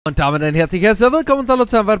Und damit ein herzliches willkommen und hallo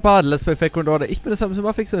zu einem weiteren Part Let's Play Fake Order. Ich bin das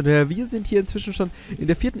Samsumafix und wir sind hier inzwischen schon in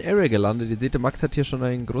der 4. Area gelandet. Ihr seht, der Max hat hier schon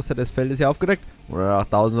einen Großteil des Feldes hier aufgedeckt. Oder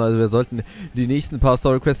 8000, also wir sollten die nächsten paar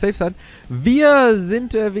Story Quests safe sein. Wir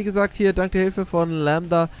sind, wie gesagt, hier dank der Hilfe von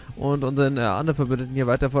Lambda und unseren anderen Verbündeten hier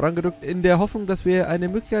weiter vorangerückt, in der Hoffnung, dass wir eine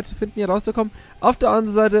Möglichkeit finden, hier rauszukommen. Auf der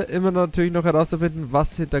anderen Seite immer natürlich noch herauszufinden,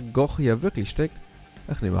 was hinter Goch hier wirklich steckt.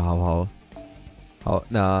 Ach, nehmen wir Hau.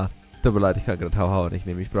 Na... Tut mir leid, ich kann gerade Hau nicht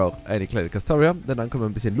nehmen. Ich brauche eine kleine Castoria, denn dann können wir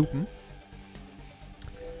ein bisschen loopen.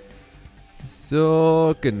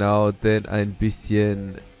 So, genau, denn ein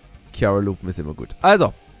bisschen Chiara loopen ist immer gut.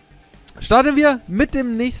 Also, starten wir mit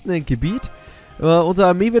dem nächsten Gebiet. Unsere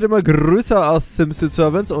Armee wird immer größer aus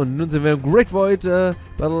Servants und nun sind wir im Great Void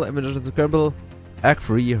Battle, Emergency Scramble, Act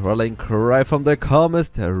 3, Rolling Cry from the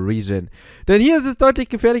calmest region. Denn hier ist es deutlich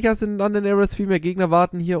gefährlicher als in anderen Areas. Viel mehr Gegner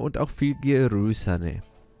warten hier und auch viel größer, ne?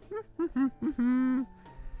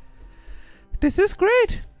 This is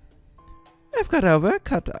great. I've got our work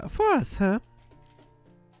cut for us, huh?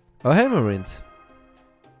 Oh, hey, Marines.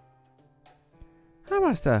 Hi,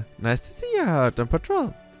 Master. Nice to see you out on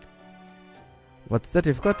patrol. What's that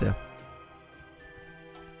you've got there?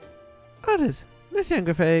 Oh, this. Miss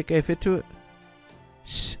Youngafay gave it to...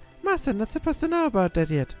 Shh! Master, not supposed to know about that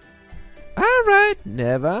yet. Alright,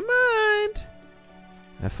 never mind.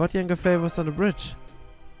 I thought Youngafay was on the bridge.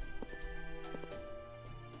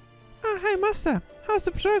 Hey, Master, how's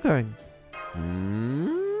the patrol going?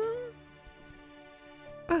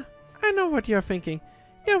 I know what you're thinking.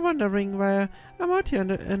 You're wondering why I'm out here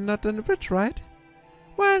and not on the bridge, right?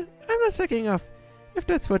 Well, I'm not sacking off, if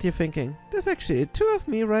that's what you're thinking. There's actually 2 of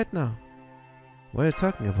me right now. What are you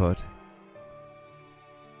talking about?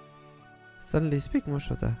 Suddenly speaking,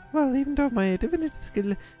 Moshota. Well, even though my divinity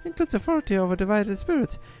skill includes authority over divided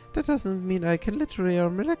spirits, that doesn't mean I can literally or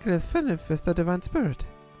miraculously manifest a divine spirit.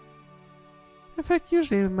 In fact,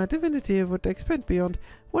 usually my divinity would expand beyond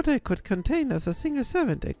what I could contain as a single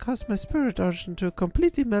servant and cause my spirit origin to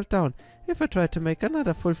completely melt down if I tried to make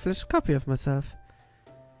another full-fledged copy of myself.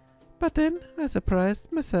 But then, I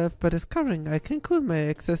surprised myself by discovering I can cool my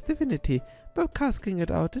excess divinity by casting it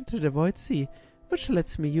out into the void sea, which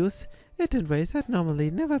lets me use it in ways I'd normally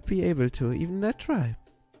never be able to, even try.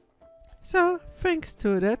 So, thanks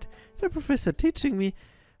to that, the professor teaching me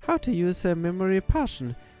how to use a memory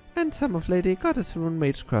potion, and some of Lady Goddess Rune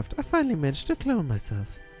Magecraft, I finally managed to clone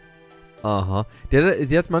myself. Aha.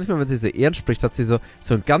 Die hat manchmal, wenn sie so Ehren spricht, hat sie so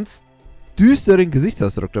einen ganz düsteren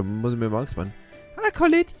Gesichtsausdruck. Da muss ich mir mal Angst machen. I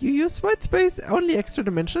call it, you use white space, only extra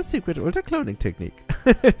dimensional secret ultra cloning technique.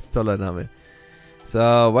 Toller Name.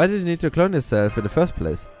 So, why did you need to clone yourself in the first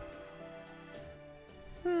place?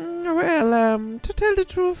 Well, to tell the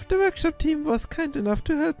truth, the workshop team was kind enough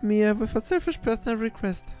to help me with a selfish personal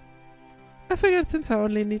request. I figured since I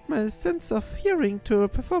only need my sense of hearing to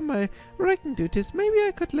perform my wrecking duties, maybe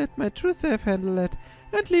I could let my true self handle it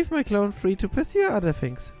and leave my clone free to pursue other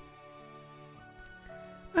things.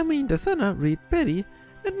 I mean, the Sona, Reed, Betty,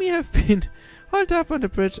 and me have been holed up on the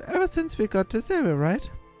bridge ever since we got this area, right?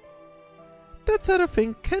 That sort of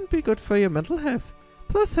thing can be good for your mental health.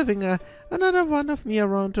 Plus, having another one of me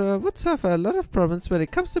around would solve a lot of problems when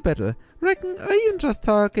it comes to battle, wrecking, or even just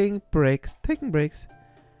taking breaks.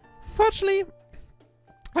 Fortunately,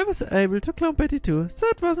 I was able to clone Betty too, so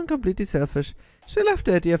it wasn't completely selfish. She loved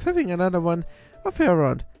the idea of having another one of her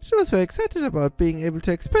around. She was very excited about being able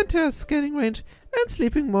to expand her scanning range and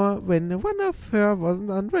sleeping more when one of her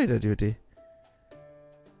wasn't on radar duty.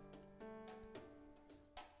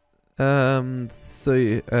 That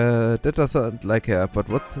doesn't like her, but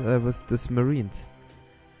what was this Marines?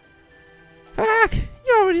 Ah,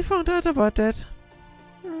 you already found out about that.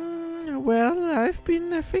 Well, I've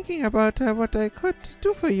been thinking about what I could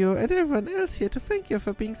do for you and everyone else here to thank you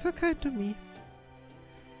for being so kind to me.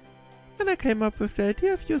 And I came up with the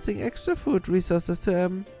idea of using extra food resources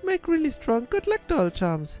to make really strong good luck doll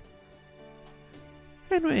charms.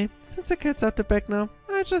 Anyway, since the cat's out the bag now,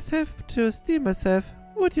 I just have to steal myself.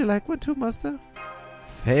 Would you like one too, Master?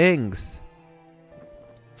 Thanks.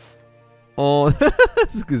 Oh,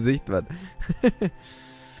 das Gesicht, Mann.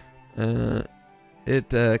 It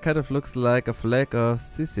kind of looks like a flag of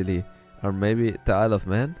Sicily, or maybe the Isle of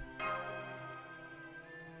Man.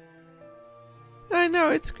 I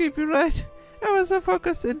know, it's creepy, right? I was so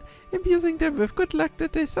focused in imbuing them with good luck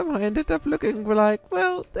that they somehow ended up looking like,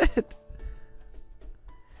 well, dead.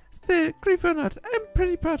 Still, creepy or not, I'm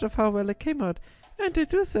pretty proud of how well it came out, and they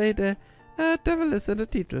do say the devil is in the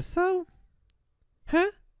title, so...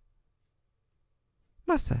 Huh?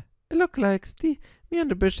 Master, it looked like me on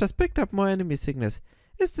the bridge just picked up more enemy signals.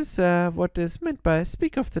 Is this what is meant by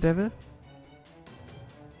speak of the devil?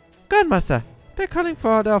 on, Master. They're calling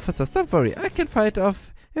for the officers. Don't worry, I can fight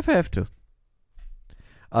off if I have to.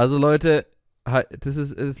 Also Leute, das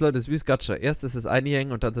ist wie Gacha. Erst ist es ein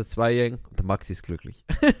Yang und dann sind es 2 Yang und der Maxi ist glücklich.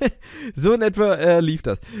 So in etwa lief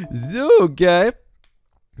das. So, geil.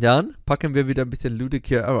 Dann packen wir wieder ein bisschen Loot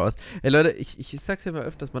hier aus. Ey Leute, ich sag's ja mal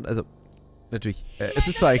öfters, man, also, natürlich, es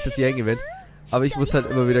ist zwar eigentlich das Yang-Event, aber ich muss halt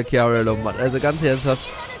immer wieder Chiara loben, Mann. Also ganz ernsthaft,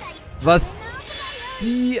 was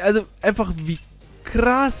die, also einfach wie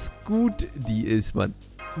krass gut die ist, Mann.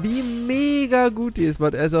 Wie mega gut die ist,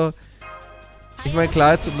 Mann. Also, ich meine,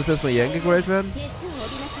 klar, jetzt muss erstmal Yang gegradet werden.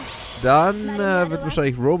 Dann wird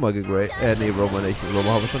wahrscheinlich Roma gegradet. Nee, Roma nicht. Roma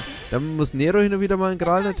haben wir schon. Dann muss Nero hin und wieder mal einen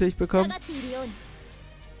Gral natürlich bekommen.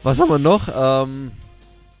 Was haben wir noch? Dann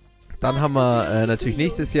haben wir natürlich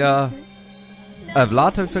nächstes Jahr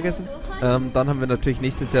Vlad habe ich vergessen. Dann haben wir natürlich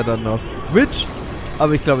nächstes Jahr dann noch Witch.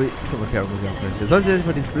 Aber ich glaube, wir sollen sich ja nicht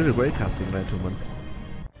mal dieses blöde Railcasting reintun, Mann.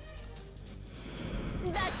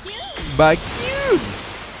 Bei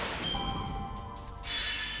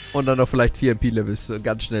und dann noch vielleicht 4 MP-Levels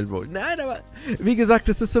ganz schnell wohl. Nein, aber wie gesagt,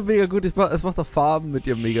 es ist so mega gut. Es macht auch Farben mit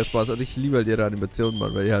ihr mega Spaß. Und ich liebe halt ihre Animationen,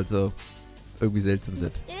 Mann, weil die halt so irgendwie seltsam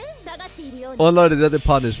sind. Und Leute, sie hat den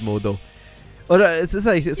Punish-Modo. Oder es ist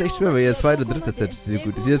eigentlich echt schwer, weil ihr zweite und dritte Ascension so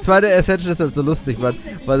gut ist. Ihre zweite Ascension ist halt so lustig, Mann,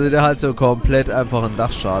 weil sie da halt so komplett einfach einen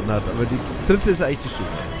Dachschaden hat. Aber die dritte ist eigentlich die Schlimme.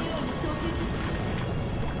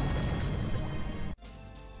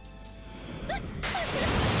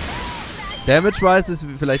 Damage-wise ist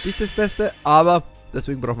vielleicht nicht das Beste, aber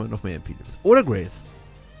deswegen brauchen wir noch mehr MP-Levels. Oder Grace.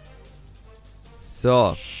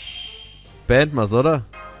 So. Beenden wir's, oder?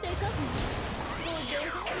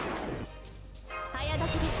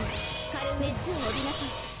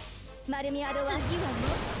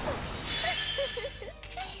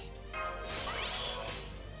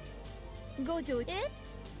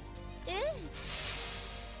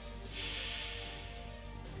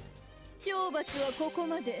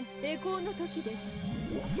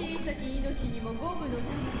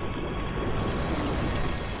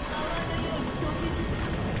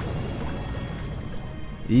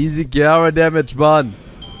 Easy Chiara Damage, Mann.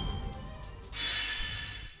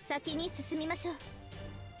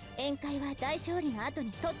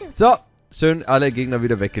 So, schön alle Gegner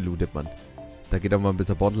wieder weggelootet, Mann. Da geht auch mal ein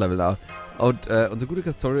bisschen Bond-Level auf. Und unser guter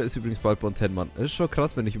Castoria ist übrigens bald Bond 10, Mann. Das ist schon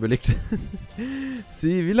krass, wenn ich überlegt.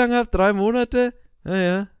 Sie, wie lange habt? 3 Monate?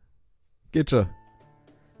 Ja. Geht schon.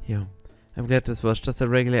 Yeah. I'm glad this was just a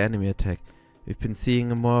regular enemy attack. We've been seeing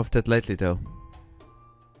more of that lately, though.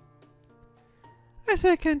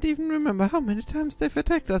 I can't even remember how many times they've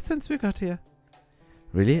attacked us since we got here.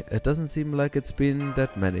 Really? It doesn't seem like it's been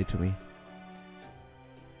that many to me.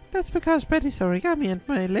 That's because Betty's origami and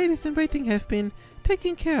my ladies-in-waiting have been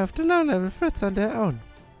taking care of the low-level threats on their own.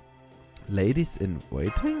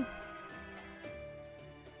 Ladies-in-waiting?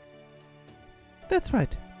 That's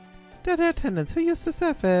right. They're the attendants who used to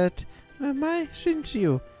serve at my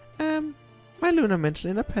Shinjiu, my lunar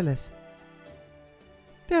mansion in a palace.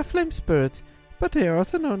 They are flame spirits, but they are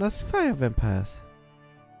also known as fire vampires.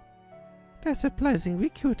 They're surprisingly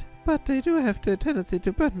cute, but they do have the tendency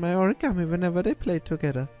to burn my origami whenever they play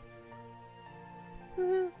together.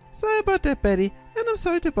 Sorry about that, Betty, and I'm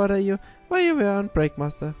sorry to bother you while you were on break,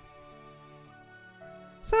 Master.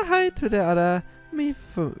 Say hi to the other me.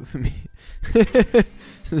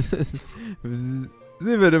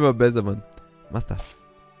 Sie wird immer besser, Mann. Master.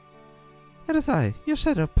 It is I, your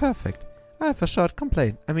shadow, perfect. I have a short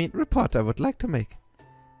complaint, report I would like to make.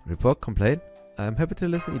 Report, complaint? I'm happy to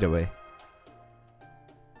listen either way.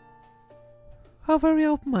 How very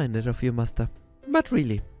open-minded of you, Master. But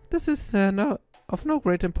really, this is of no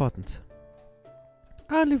great importance.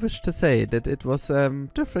 I only wish to say that it was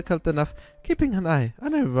difficult enough keeping an eye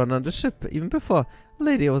on everyone on the ship even before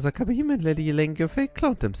Lady Osakabihime and Lady Lengufei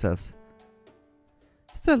cloned themselves.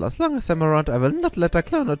 Still, as long as I'm around, I will not let a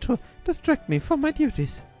clone or two distract me from my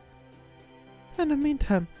duties. In the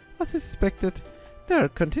meantime, as suspected, there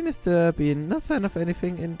continues to be no sign of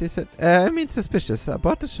anything suspicious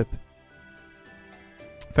about the ship.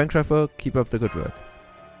 Frank Trappo, keep up the good work.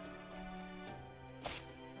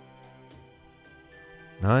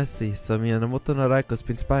 Now I see. So Miyamoto Noraiko's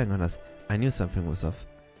been spying on us. I knew something was off.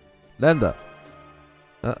 Lambda.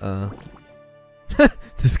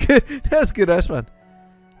 That's good, Ashman.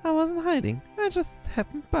 I wasn't hiding. I just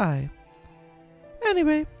happened by.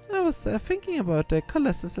 Anyway, I was thinking about the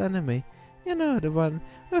Colossus anime. You know, the one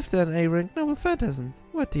with the A-rank noble phantasm.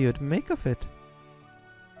 What do you make of it?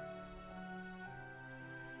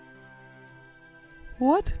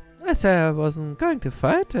 What? I said I wasn't going to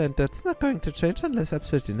fight, and that's not going to change unless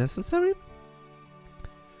absolutely necessary.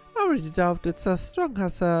 Oh already doubt it's as strong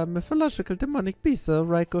as a mythological demonic beast, so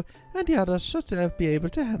Raiko and the others should be able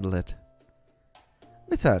to handle it.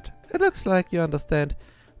 Besides, it looks like you understand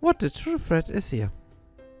what the true threat is here.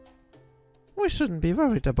 We shouldn't be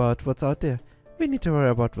worried about what's out there. We need to worry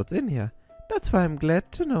about what's in here. That's why I'm glad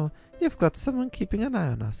to know you've got someone keeping an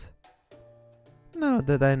eye on us. Now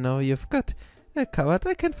that I know you've got it covered,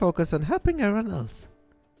 I can focus on helping everyone else.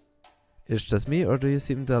 It's just me, or do you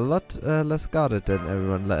seem a lot less guarded than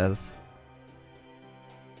everyone else?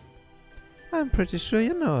 I'm pretty sure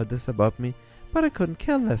you know this about me, but I couldn't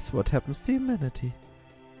care less what happens to humanity.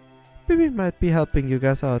 Bibi might be helping you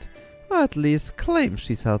guys out, or at least claim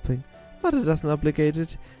she's helping, but it doesn't obligate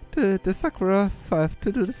it to the Sakura 5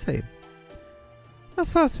 to do the same. As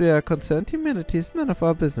far as we are concerned, humanity is none of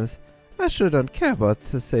our business. I sure don't care about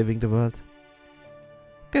saving the world.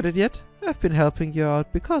 Get it yet? I've been helping you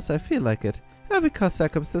out because I feel like it, and because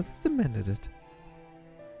circumstances demanded it.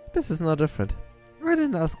 This is no different. I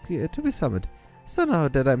didn't ask you to be summoned, so now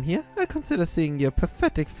that I'm here, I consider seeing your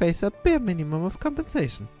pathetic face a bare minimum of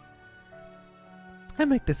compensation. I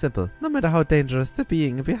make this simple, no matter how dangerous the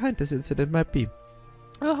being behind this incident might be,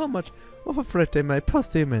 or how much of a threat they might pose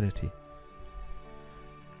to humanity.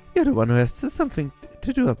 You're the one who has something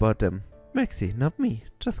to do about them, Maxie, not me.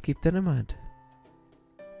 Just keep that in mind.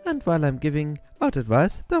 And while I'm giving out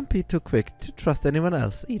advice, don't be too quick to trust anyone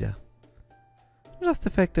else either. Just the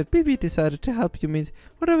fact that Bibi decided to help you means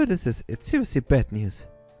whatever this is, it's seriously bad news.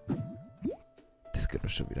 Das geht doch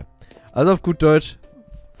schon wieder. Also auf gut Deutsch,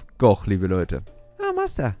 Goch, liebe Leute. Ah,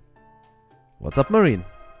 Master. What's up, Marine?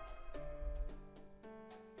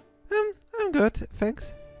 I'm good,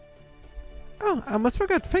 thanks. Oh, I almost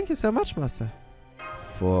forgot. Thank you so much, Master.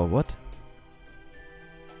 For what?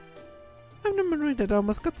 I'm the Marine that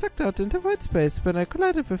almost got sucked out into void space when I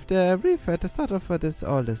collided with the reef at the start of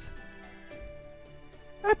all this.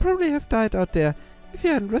 I'd probably have died out there if you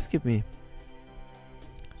hadn't rescued me.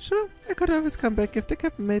 Sure, I could always come back if the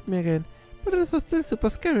captain made me again, but it was still super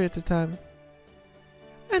scary at the time.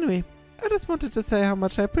 Anyway, I just wanted to say how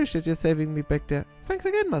much I appreciate you saving me back there. Thanks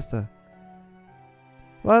again, Master.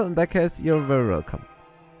 Well, in that case, you're very welcome.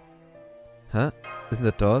 Huh? Isn't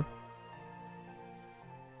that all?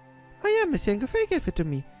 Oh yeah, Miss Yangofe gave it to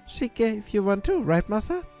me. She gave you one too, right,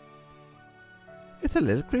 Master? It's a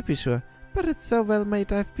little creepy, sure, but it's so well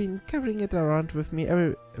made I've been carrying it around with me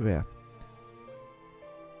everywhere.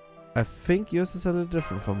 I think yours is a little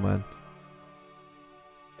different from mine.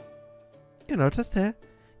 You noticed, huh?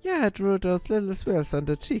 Yeah, I drew those little swirls on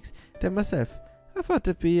the cheeks there myself. I thought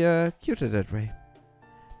it'd be cuter that way.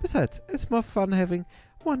 Besides, it's more fun having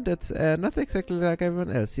one that's not exactly like everyone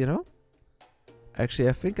else, you know? Actually,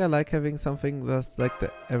 I think I like having something just like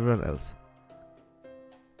everyone else.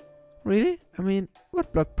 Really? I mean,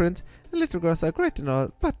 what block prints and lithographs are great and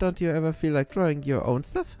all, but don't you ever feel like drawing your own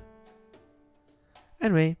stuff?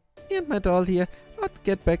 Anyway, me and my doll here ought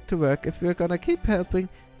get back to work if we're gonna keep helping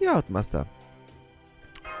you out, Master.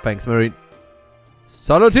 Thanks, Marine.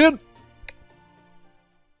 Salutieren!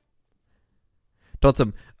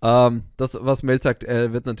 Trotzdem, das, was Mel sagt,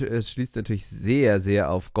 schließt natürlich sehr,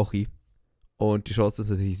 sehr auf Gochi. Und die Chance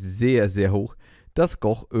ist natürlich sehr, sehr hoch, dass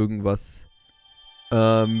Goch irgendwas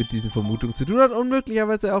mit diesen Vermutungen zu tun hat und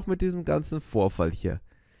möglicherweise auch mit diesem ganzen Vorfall hier.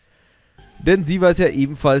 Denn sie weiß ja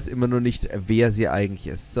ebenfalls immer noch nicht, wer sie eigentlich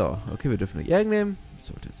ist. So, okay, wir dürfen eine Yang nehmen.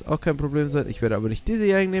 Sollte jetzt auch kein Problem sein. Ich werde aber nicht diese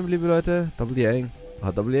Yang nehmen, liebe Leute. Double Yang.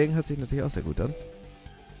 Ah, Double Yang hört sich natürlich auch sehr gut an.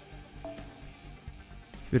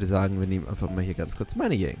 Ich würde sagen, wir nehmen einfach mal hier ganz kurz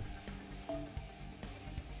meine Yang.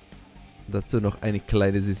 Dazu noch eine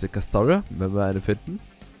kleine süße Castoria, wenn wir eine finden.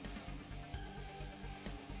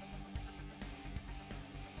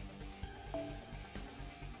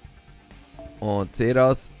 Und seht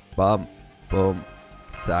aus. Bam, bum,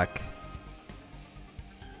 zack.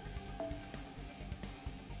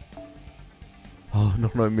 Oh,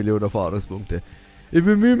 noch 9 Millionen Erfahrungspunkte. Ich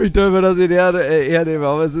bemühe mich darüber, dass ich die Erde nehme,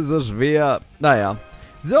 aber es ist so schwer. Naja.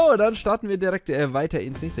 So, dann starten wir direkt weiter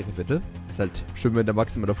ins nächste Kapitel. Ist halt schön, wenn der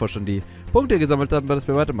Maximum davor schon die Punkte gesammelt hat, dass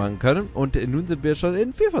wir weitermachen können. Und nun sind wir schon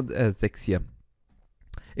in 4 von 6 hier.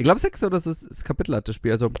 Ich glaube 6 oder das Kapitel hat das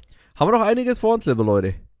Spiel. Also haben wir noch einiges vor uns, liebe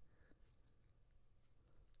Leute.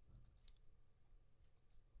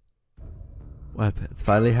 Well, it's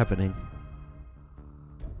finally happening.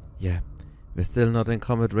 Yeah, we're still not in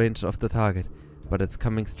combat range of the target, but it's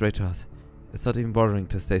coming straight to us. It's not even bothering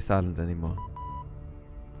to stay silent anymore.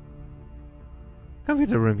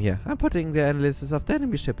 Computer room here. I'm putting the analysis of the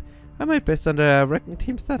enemy ship I made based on the Wrecking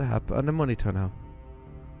Team's data hub on the monitor now.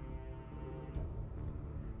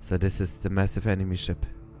 So this is the massive enemy ship.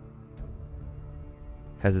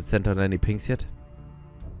 Has it sent out any pings yet?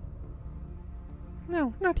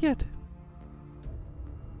 No, not yet.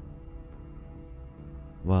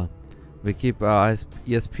 Well, we keep our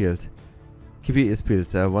ears peeled. Keep your ears peeled,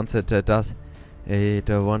 sir. Once it does, it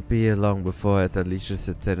won't be long before it unleashes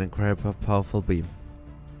its incredible powerful beam.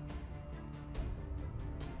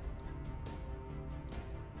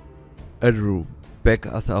 Andrew, back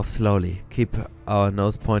us off slowly. Keep our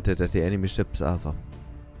nose pointed at the enemy ship's Alpha.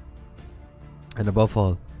 And above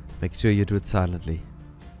all, make sure you do it silently.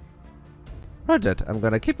 Roger, I'm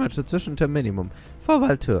gonna keep my transmission to a minimum for a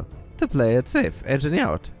while too. To play it safe, engineer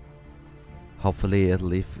out. Hopefully it'll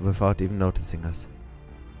leave without even noticing us.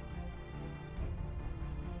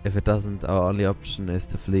 If it doesn't, our only option is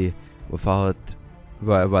to flee without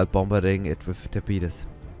while bombarding it with torpedoes.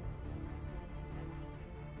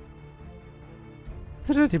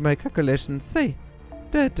 Incidentally, my calculations say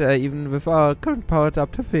that even with our current powered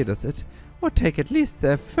up torpedoes, it would take at least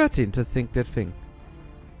 13 to sink that thing.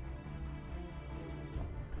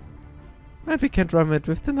 And we can't ram it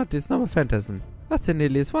with the normal phantasm. Austin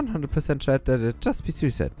nearly is 100% sure that it just be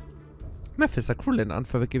suicide. Math is a cruel and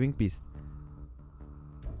unforgiving beast.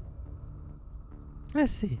 I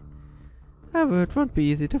see. However, it won't be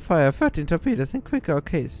easy to fire 13 torpedoes in quick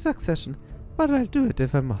succession, but I'll do it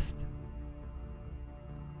if I must.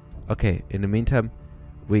 Okay, in the meantime,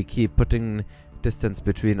 we keep putting distance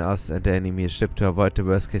between us and the enemy ship to avoid the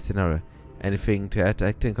worst case scenario. Anything to add,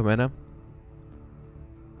 Acting Commander?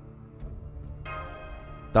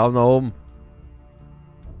 Daumen nach oben.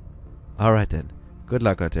 Alright then. Good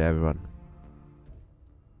luck out there, everyone.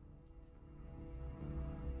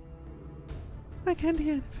 I can't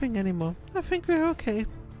hear anything anymore. I think we're okay.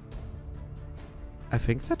 I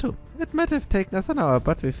think so too. It might have taken us an hour,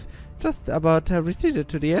 but we've just about retreated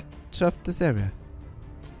to the edge of this area.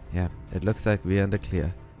 Yeah, it looks like we're in the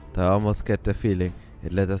clear. Though I almost get the feeling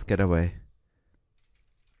it let us get away.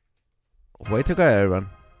 Way to go, everyone.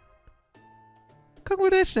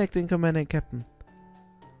 Congratulations, Acting Commander and Captain.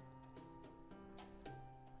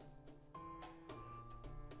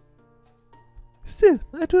 Still,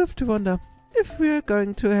 I do have to wonder if we are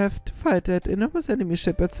going to have to fight that enormous enemy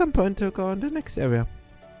ship at some point to go on the next area.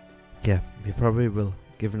 Yeah, we probably will,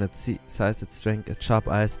 given its size, its strength, its sharp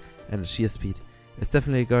eyes, and its sheer speed. It's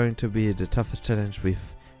definitely going to be the toughest challenge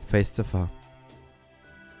we've faced so far.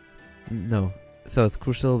 No, so it's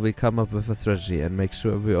crucial we come up with a strategy and make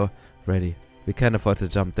sure we are ready. We can't afford to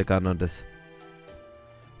jump the gun on this.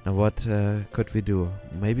 Now what could we do?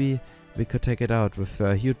 Maybe we could take it out with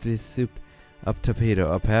a hugely souped up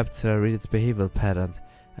torpedo, or perhaps read its behavioral patterns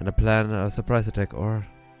and plan a surprise attack, or...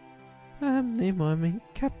 Nemo, I mean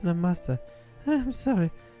Captain and Master. I'm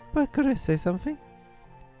sorry, but could I say something?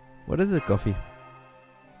 What is it, Goffy?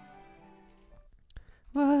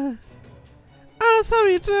 Oh,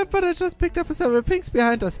 sorry, but I just picked up several pings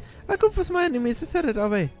behind us. A group of my enemies is headed our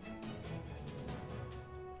way.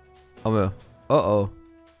 Oh well. Uh-oh.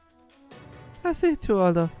 I see too,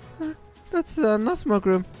 Aldo. That's not smoke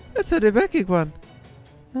room. It's a debacking one.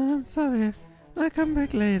 I'm sorry. I'll come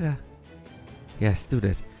back later. Yes, do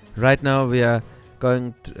that. Right now we are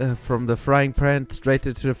going from the frying pan straight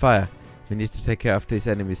into the fire. We need to take care of these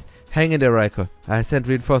enemies. Hang in there, Raiko. I send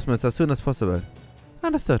reinforcements as soon as possible.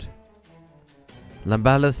 Understood.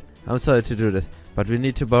 Lambalis, I'm sorry to do this, but we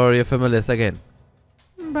need to borrow your familiars again.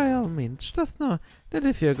 By all means, just know that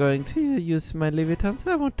if you're going to use my Levitans,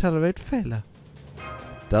 I won't tolerate failure.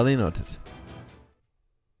 Duly noted.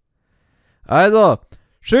 Also,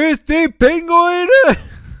 tschüss die Pinguine!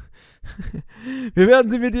 Wir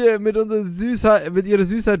werden sie mit ihrer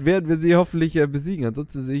Süßheit werden wir sie hoffentlich besiegen.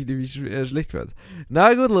 Ansonsten sehe ich nämlich schlecht für uns.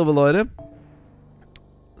 Na gut, liebe Leute.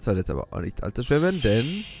 Soll jetzt aber auch nicht allzu schwer werden,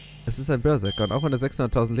 denn es ist ein Berserker. Und auch wenn er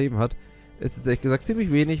 600.000 Leben hat, ist es ehrlich gesagt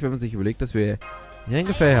ziemlich wenig, wenn man sich überlegt, dass wir hier ein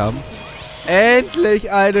Gefäß haben.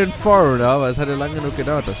 Endlich einen Foreigner, weil es hat ja lange genug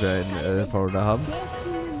gedauert, dass wir einen Foreigner haben.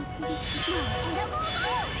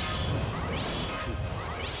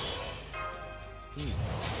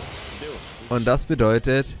 Und das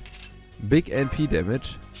bedeutet Big NP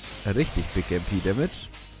Damage. Richtig Big NP Damage.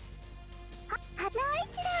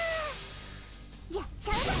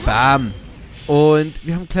 Bam! Und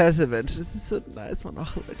wir haben Class Event. Das ist so nice, Mann.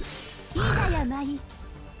 Ach, Leute.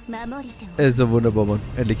 Es ist so wunderbar, Mann.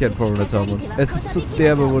 Endlich ein Foreigner zu haben, Mann. Es ist so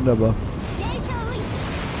derbe wunderbar.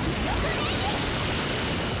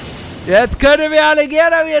 Jetzt können wir alle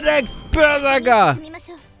gerne wie Next Berserker!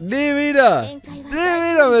 Nie wieder! Nie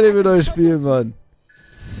wieder, wenn ich mit euch spielen, Mann!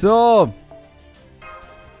 So!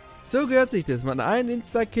 So gehört sich das, Mann. Ein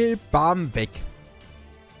Insta-Kill, bam, weg.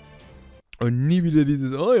 Und nie wieder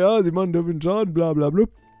dieses, oh ja, sie machen doppelten Schaden, bla bla bla.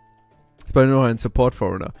 Ist bei nur noch ein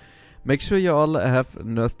Support-Foreigner. Make sure you all have a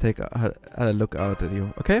nurse take a look out at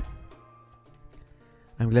you, okay?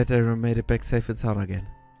 I'm glad I made it back safe and sound again.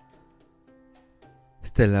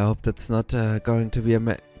 Still, I hope that's not going to be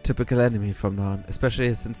a typical enemy from now on,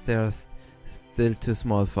 especially since they are still too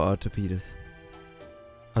small for our torpedoes.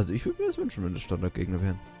 Also ich würde mir das wünschen, wenn das Standardgegner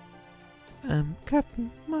wären. Captain,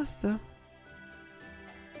 Master.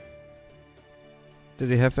 Did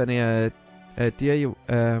you have any idea you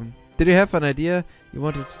did you have an idea you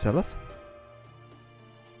wanted to tell us?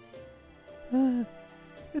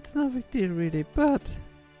 It's no big deal really, but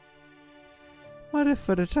what if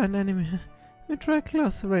for the giant enemy we try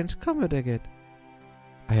close range combat again?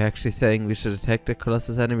 Are you actually saying we should attack the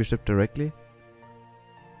Colossus enemy ship directly?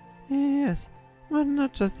 Yes, but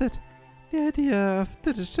not just that. The idea of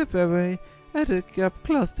to the ship where we had it up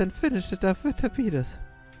close and finish it off with torpedoes.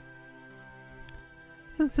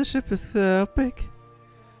 Since the ship is so big,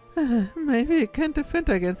 maybe it can defend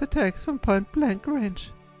against attacks from point-blank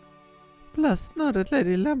range. Plus, now that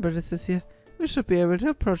Lady Lambert is here, we should be able to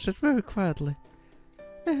approach it very quietly.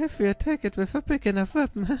 If we attack it with a big enough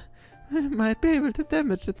weapon, we might be able to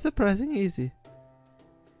damage it surprisingly easy.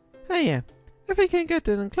 Yeah, if we can get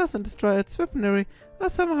in close and destroy its weaponry, or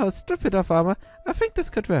somehow strip it of armor, I think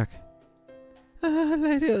this could work.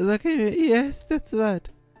 Lady Ozaki, yes, that's right.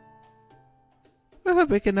 With a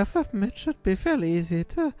big enough weapon, it should be fairly easy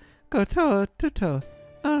to go toe to toe,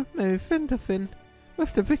 or maybe fin to fin,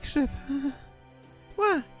 with the big ship.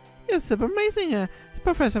 Wow, you're super amazing,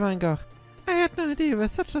 Professor Van Gogh. I had no idea you were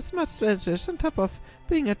such a smart strategist on top of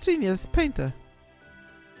being a genius painter.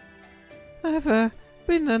 I've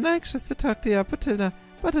been anxious to talk to you up until now,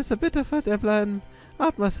 but as a bit of a blind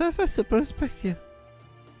out myself, I super respect you.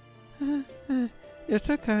 You're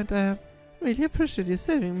too kind. I really appreciate you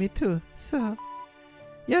saving me too, so...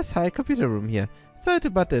 Yes, hi, computer room here. Sorry to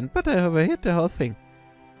butt in, but I overheard the whole thing.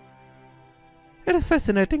 It is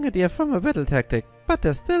fascinating idea from a battle tactic, but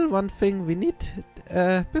there's still one thing we need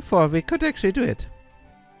before we could actually do it.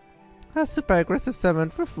 A super aggressive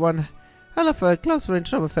summon with one hell of a close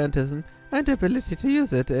range noble phantasm and the ability to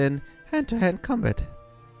use it in hand-to-hand combat.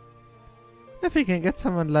 If we can get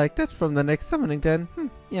someone like that from the next summoning, then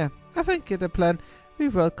yeah, I think it's a plan we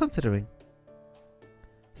were considering.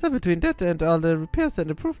 So between that and all the repairs and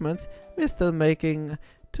improvements we're still making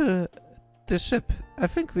to the ship, I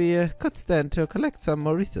think we could stand to collect some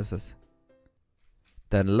more resources.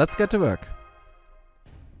 Then let's get to work.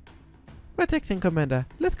 Right, Acting Commander.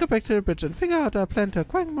 Let's go back to the bridge and figure out our plan to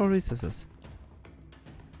acquire more resources.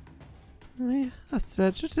 Me? A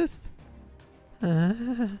strategist?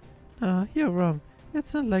 No, you're wrong.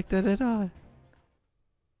 It's not like that at all.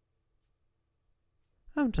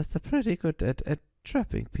 I'm just pretty good at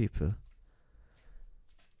trapping people.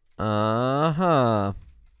 Aha.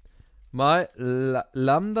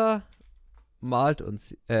 Lambda hat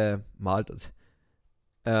uns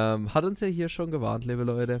ja hier schon gewarnt, liebe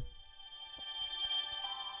Leute.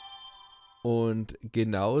 Und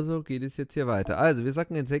genauso geht es jetzt hier weiter. Also, wir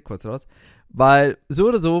sacken den Save kurz raus, weil so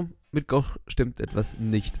oder so mit Goch stimmt etwas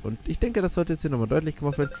nicht. Und ich denke, das sollte jetzt hier nochmal deutlich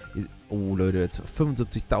gemacht werden. Oh, Leute, jetzt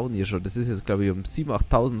 75.000 hier schon. Das ist jetzt, glaube ich, um 7.000,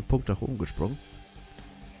 8.000 Punkte nach oben gesprungen.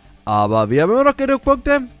 Aber wir haben immer noch genug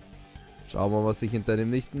Punkte. Schauen wir mal, was sich hinter dem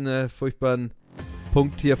nächsten furchtbaren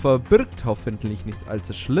Punkt hier verbirgt. Hoffentlich nichts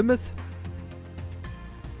allzu Schlimmes.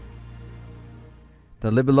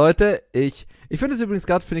 Dann, liebe Leute, ich finde es übrigens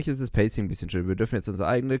gerade, ist das Pacing ein bisschen schön. Wir dürfen jetzt unsere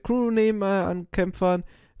eigene Crew nehmen an Kämpfern.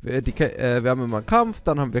 Wir haben immer einen Kampf,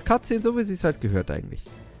 dann haben wir Cutscenes, so wie es halt gehört eigentlich.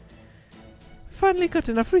 Finally got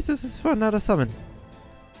enough resources for another summon.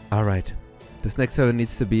 Alright. This next summon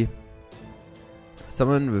needs to be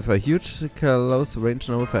someone with a huge close range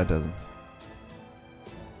noble phantasm.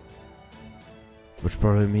 Which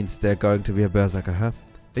probably means they're going to be a Berserker, huh?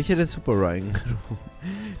 Ich hätte Super Ryan.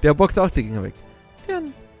 Der boxt auch die Gegner weg.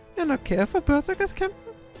 You not care for Berserkers,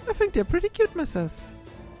 Captain? I think they're pretty cute myself.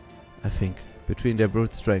 I think, between their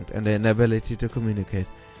brute strength and their inability to communicate,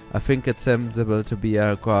 I think it's sensible to be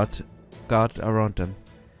a guard around them.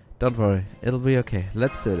 Don't worry, it'll be okay.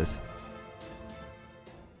 Let's do this.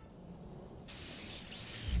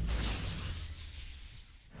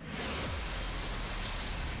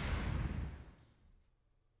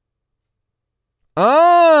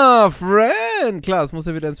 Ah, Friend! Klar, es muss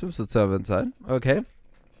ja wieder ein Swimsuit-Servant sein. Okay.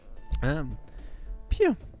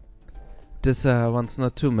 Phew. This one's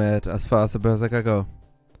not too mad as far as the Berserker go.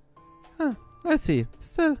 Huh, I see.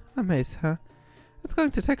 Still, a mace, huh? It's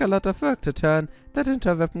going to take a lot of work to turn that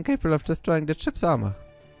into a weapon capable of destroying the ship's armor.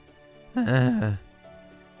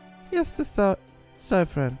 Yes, the style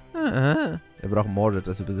friend. Wir brauchen Mordred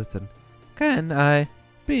als Übersetzerin. Can I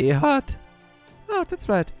be hot? Oh, that's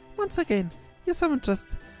right. once again. You summoned just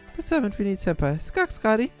the servant we need, senpai.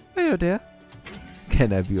 Skadi, are you there?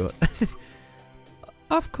 Can I be on?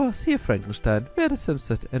 Of course, here, Frankenstein. Wear the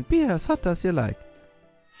swimsuit and be as hot as you like.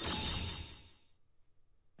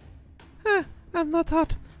 I'm not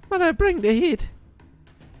hot, but I bring the heat.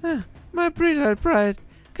 My brilliant bride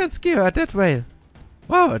can skewer that whale.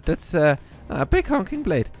 Wow, that's a big honking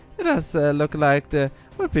blade. It does look like it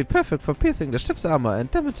would be perfect for piercing the ship's armor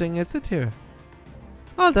and damaging its interior.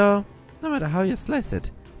 Although, no matter how you slice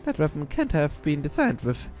it, that weapon can't have been designed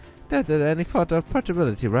with any thought of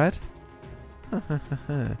portability, right?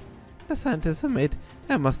 The scientist who made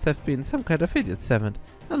it must have been some kind of idiot servant.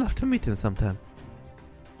 I'd love to meet him sometime.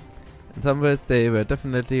 In some ways, they were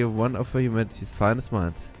definitely one of humanity's finest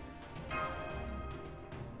minds.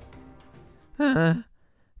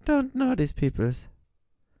 Don't know these peoples.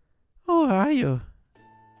 Oh, who are you?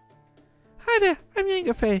 Hi there, I'm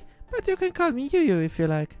Yingafei, but you can call me Yu if you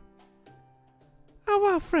like. Oh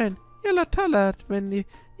wow, friend, you're a lot taller when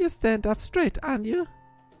you stand up straight, aren't you?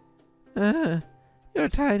 You're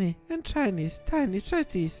tiny and Chinese, tiny,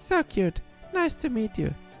 so cute. Nice to meet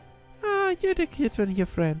you. Oh, you're the cute one here,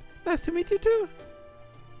 friend. Nice to meet you too.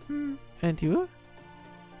 And you?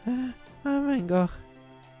 Oh mein Gott.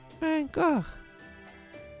 Mein Gott.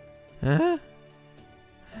 Huh?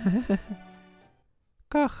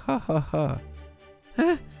 Goch, ho ho ho.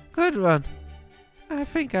 Good one. I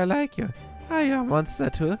think I like you. Are you a monster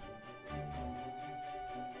too?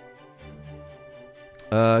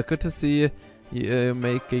 Good to see you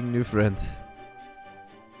making new friends.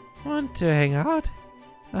 Want to hang out?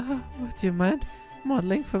 Would you mind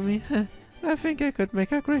modeling for me? I think I could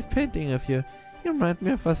make a great painting of you. You remind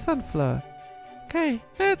me of a sunflower. Okay,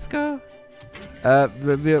 let's go.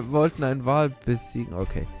 Wir wollten einen Wal besiegen.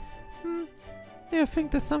 Okay. You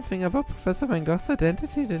think there's something about Professor Van Gogh's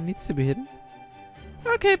identity that needs to be hidden?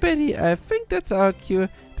 Okay, Betty, I think that's our cue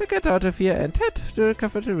to get out of here and head to the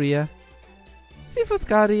cafeteria. Seafood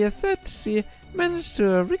Scadi has said she managed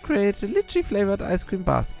to recreate the lychee-flavored ice cream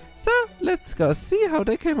bars. So, let's go see how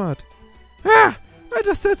they came out. Ah! I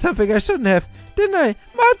just said something I shouldn't have, didn't I?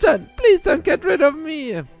 Martin, please don't get rid of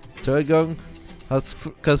me! Entschuldigung,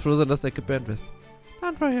 kannst froh sein, dass du gebannt wirst.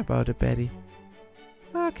 Don't worry about it, Betty.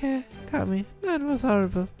 Okay, Kami, that was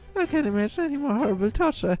horrible. I can't imagine any more horrible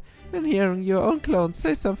torture than hearing your own clone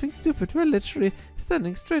say something stupid while literally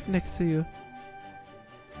standing straight next to you.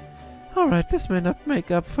 Alright, this may not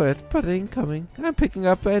make up for it, but incoming. I'm picking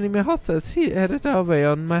up enemy hostiles headed our way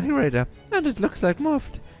on my radar, and it looks like more of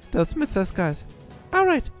those mid-sized guys.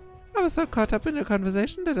 Alright, I was so caught up in the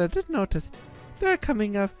conversation that I didn't notice. They're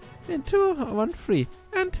coming up in 2-1-3,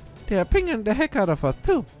 and they're pinging the heck out of us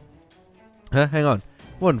too. Hang on.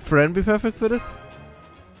 Wouldn't Fran be perfect for this?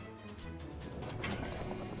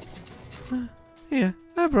 Here,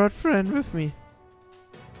 I brought Fran with me.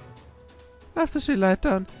 After she lied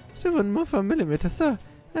down, she wouldn't move a millimeter, so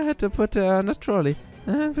I had to put her on a trolley.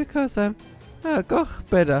 Because I'm goch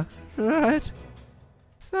better, right?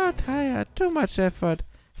 So tired, too much effort.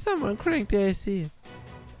 Someone crank the AC.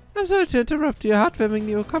 I'm sorry to interrupt your heartwarming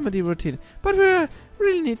new comedy routine, but we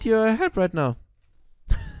really need your help right now.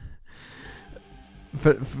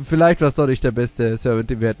 Vielleicht war es doch nicht der beste Servant,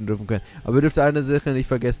 den wir hätten dürfen können. Aber ihr dürft eine Sache nicht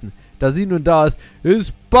vergessen. Da sie nun da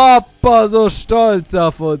ist Papa so stolz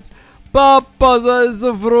auf uns. Papa ist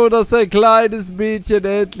so froh, dass sein kleines Mädchen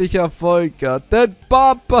endlich Erfolg hat. Denn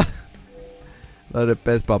Papa... Leute,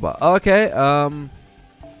 best Papa. Okay,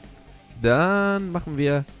 dann machen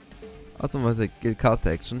wir ausnahmsweise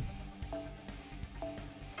Guild-Cast-Action.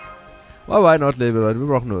 Why not, liebe Leute? Wir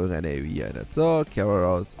brauchen nur irgendeine AOE-Einheit. So, Kara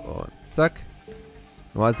raus und zack.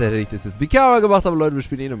 Normalerweise hätte ich das jetzt mit Kara gemacht, aber Leute, wir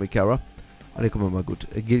spielen eh nur mit Kara. Und hier kommen wir mal gut.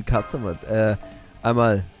 Guild-Cuts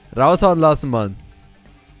einmal raushauen lassen, Mann.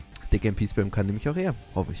 Der MP-Spam kann nämlich auch eher.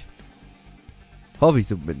 Hoffe ich. Hoffe ich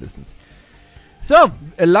so mindestens. So,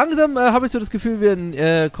 langsam habe ich so das Gefühl,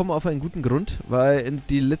 wir kommen auf einen guten Grund, weil in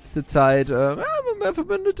die letzte Zeit, mehr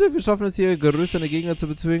Verbündete, wir schaffen es hier, größere Gegner zu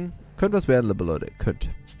bezwingen. Könnte was werden, liebe Leute, könnte.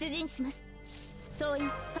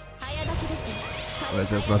 Aber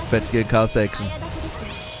jetzt erstmal fett Cast-Action.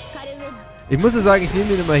 Ich muss ja sagen, ich nehme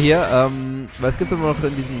den immer hier, weil es gibt immer noch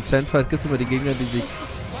in diesen Challenge-Fights, gibt es immer die Gegner, die sich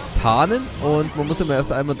tarnen und man muss immer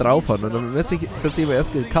erst einmal draufhauen. Und dann setze ich immer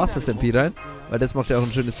erst Cast SMP rein, weil das macht ja auch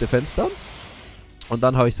ein schönes Defense dann. Und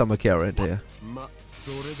dann hau ich Summer Kara hinterher.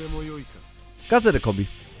 Ganz nette Kombi.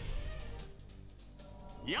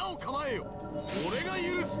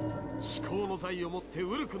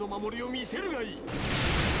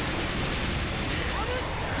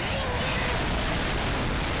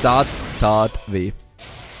 Das tat weh.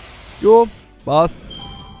 Jo, passt.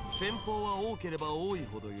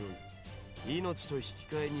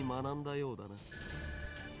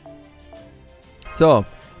 So,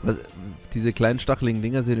 diese kleinen stacheligen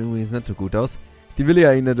Dinger sehen übrigens nicht so gut aus. Die will ich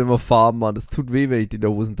eigentlich nicht immer farben, Mann. Das tut weh, wenn ich die in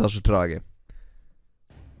der Hosentasche trage.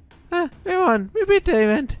 Ah, we won. We beat the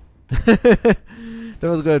event. That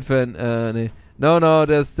was a great fan. Nee. No,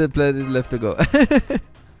 there's still plenty left to go.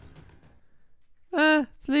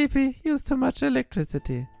 Sleepy. Used too much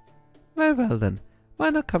electricity. Very well then. Why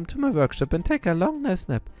not come to my workshop and take a long nice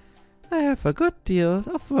nap? I have a good deal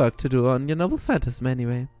of work to do on your noble phantasm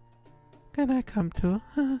anyway. Can I come too?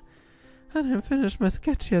 I didn't finish my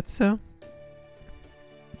sketch yet, so...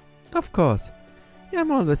 Of course. Yeah,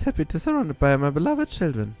 I'm always happy to surrounded by my beloved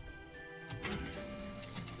children.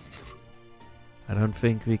 I don't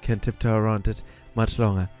think we can tiptoe around it much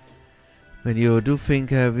longer. When you do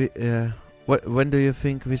think when do you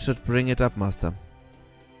think we should bring it up, Master?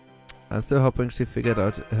 I'm still hoping she figured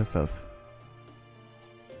out herself.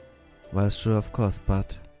 Well, sure, of course,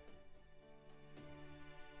 but...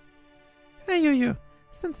 Hey, you.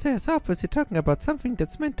 Since there's obviously talking about something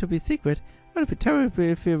that's meant to be secret, would it be terrible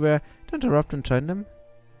if you were to interrupt and join them?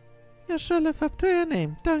 You sure live up to your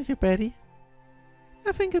name, don't you, Betty?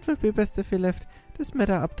 I think it would be best if you left this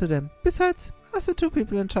matter up to them. Besides, as the two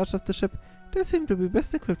people in charge of the ship, they seem to be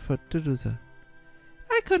best equipped to do so.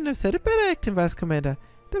 I couldn't have said it better, Acting Vice Commander.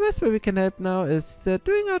 The best way we can help now is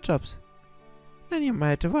doing our jobs. Then you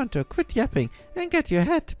might want to quit yapping and get your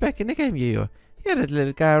head back in the game, you. You're that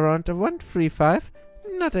little guy around the 135.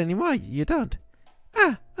 Not anymore, you don't.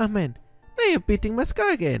 Ah, Amen. Now you're beating my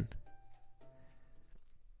score again.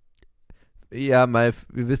 Ja, ihr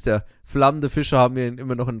wisst ja, flammende Fische haben hier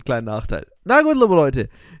immer noch einen kleinen Nachteil. Na gut, liebe Leute,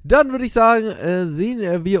 dann würde ich sagen,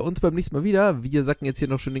 sehen wir uns beim nächsten Mal wieder. Wir sacken jetzt hier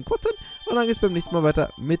noch schön den Quatsch an und dann geht es beim nächsten Mal weiter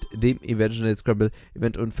mit dem Eventual Scramble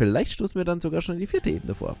Event und vielleicht stoßen wir dann sogar schon in die 4.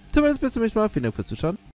 Ebene vor. Zumindest bis zum nächsten Mal. Vielen Dank fürs Zuschauen.